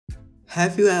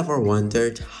Have you ever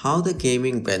wondered how the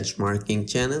gaming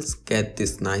benchmarking channels get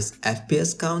this nice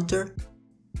FPS counter?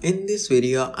 In this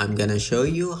video, I'm gonna show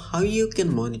you how you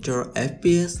can monitor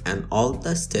FPS and all the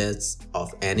stats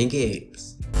of any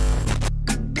games.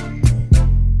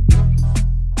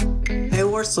 Hey,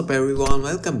 what's up everyone,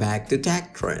 welcome back to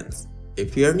Tech Trends.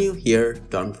 If you're new here,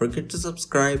 don't forget to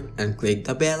subscribe and click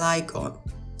the bell icon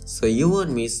so you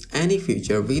won't miss any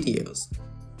future videos.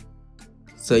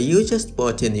 So you just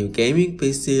bought a new gaming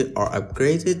PC or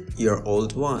upgraded your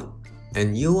old one,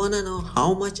 and you wanna know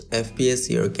how much FPS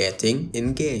you're getting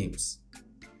in games.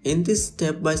 In this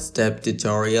step-by-step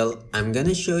tutorial, I'm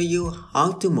gonna show you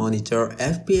how to monitor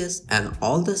FPS and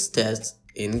all the stats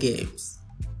in games.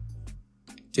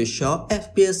 To show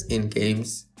FPS in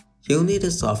games, you need a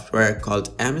software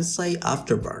called MSI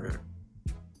Afterburner.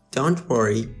 Don't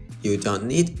worry, you don't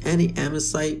need any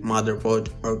MSI motherboard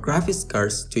or graphics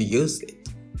cards to use it.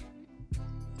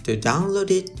 To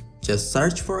download it, just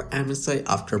search for MSI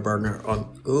Afterburner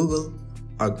on Google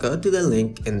or go to the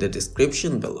link in the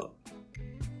description below.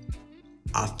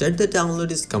 After the download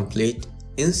is complete,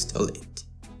 install it.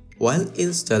 While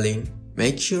installing,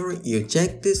 make sure you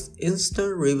check this Install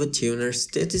Riva Tuner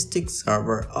Statistics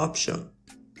Server option.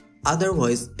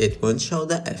 Otherwise, it won't show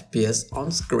the FPS on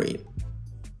screen.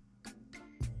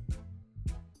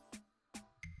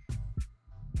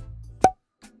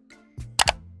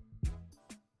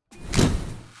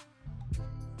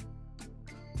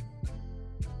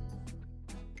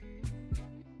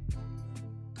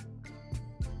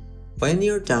 When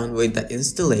you're done with the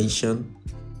installation,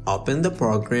 open the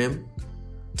program.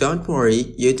 Don't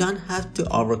worry, you don't have to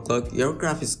overclock your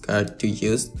graphics card to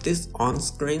use this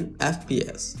on-screen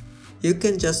FPS. You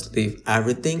can just leave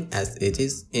everything as it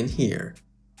is in here.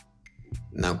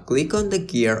 Now click on the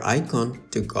gear icon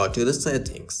to go to the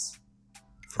settings.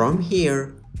 From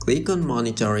here, click on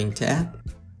Monitoring tab,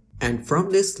 and from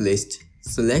this list,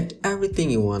 select everything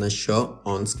you wanna show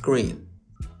on screen,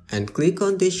 and click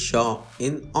on this Show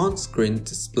in On-Screen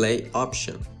Display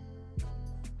option.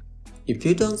 If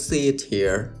you don't see it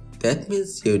here, that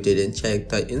means you didn't check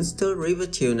the Install Riva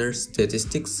Tuner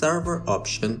Statistics Server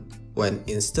option when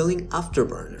installing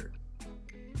Afterburner.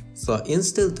 So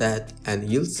install that and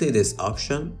you'll see this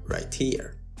option right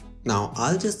here. Now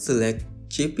I'll just select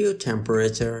GPU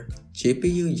temperature,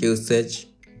 GPU usage,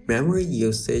 memory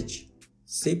usage,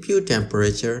 CPU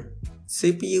temperature,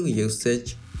 CPU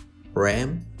usage,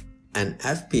 RAM, and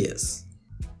FPS.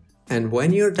 And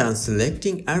when you're done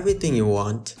selecting everything you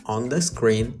want on the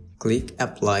screen, click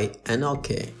Apply and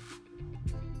OK.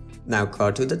 Now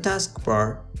go to the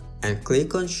taskbar and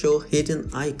click on Show Hidden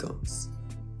Icons.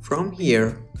 From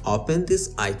here, open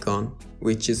this icon,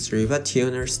 which is Riva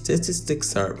Tuner Statistics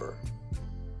Server.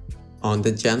 On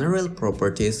the General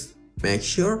Properties, make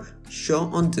sure Show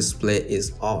on Display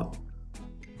is on.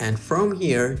 And from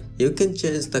here, you can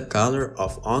change the color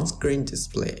of on-screen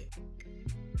display.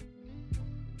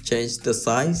 Change the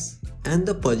size and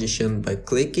the position by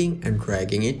clicking and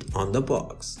dragging it on the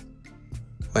box.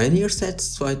 When you're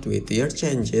satisfied with your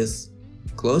changes,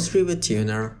 close Riva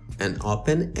Tuner and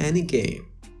open any game.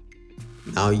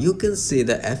 Now you can see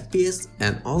the FPS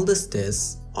and all the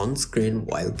stats on screen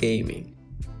while gaming.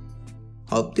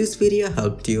 Hope this video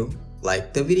helped you.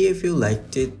 Like the video if you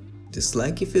liked it,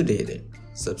 dislike if you didn't.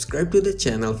 Subscribe to the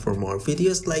channel for more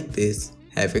videos like this.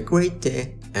 Have a great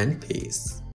day and peace.